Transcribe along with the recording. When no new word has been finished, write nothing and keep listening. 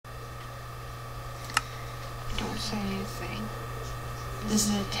say anything. This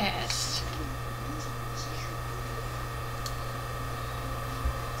is a test.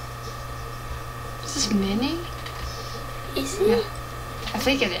 Is this Minnie? Is it? Yeah. I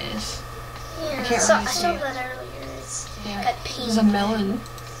think it is. Yeah, I can't I really see saw it. that earlier. It's Yeah. got pink. There's a melon.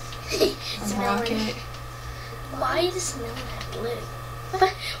 It's A a melon. rocket. Why does melon have blue?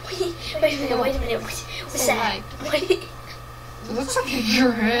 What? Wait a minute. What's that? What? It looks like a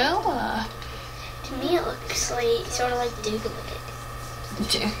gorilla. To me, it looks like sort of like Dugald.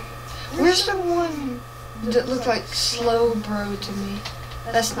 Where's the one that looked like Slow Bro to me?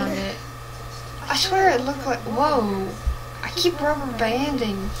 That's not it. I swear it looked like, whoa. I keep rubber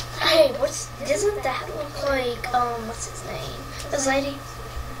banding. Hey, doesn't that look like, what's his name? Buzz Lightyear?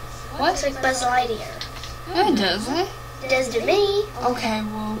 What? It's like Buzz Lightyear. No, it doesn't. It does to me. Okay,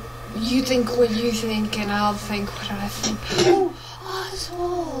 well, you think what you think and I'll think what I think. Oh,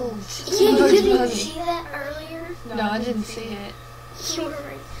 Oswald. You Bugs didn't Bunny. see that earlier? No, I didn't see it. You were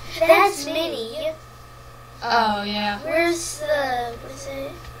right. That's Minnie. Oh, yeah. Where's the, what is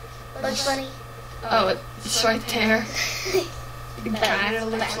it? Bugs Bunny? Oh, it's right there. It kind of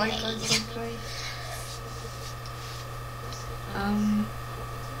looks like Bugs Bunny.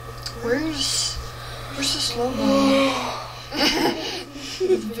 Where's the slow mo?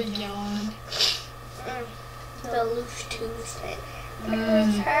 Big yawn. The loose tooth thing.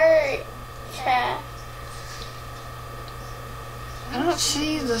 Mm. Hurt. Cat. I don't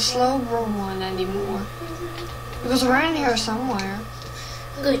see the slow bro one anymore. It was around here somewhere.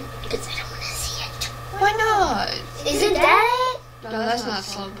 Good, because I don't want to see it. Why not? Isn't that it? No, that's not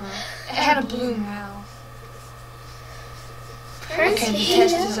slow bro. It had a blue mouth. Prince Okay, the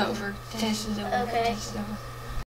test is over. The test is over. Okay. The test is over.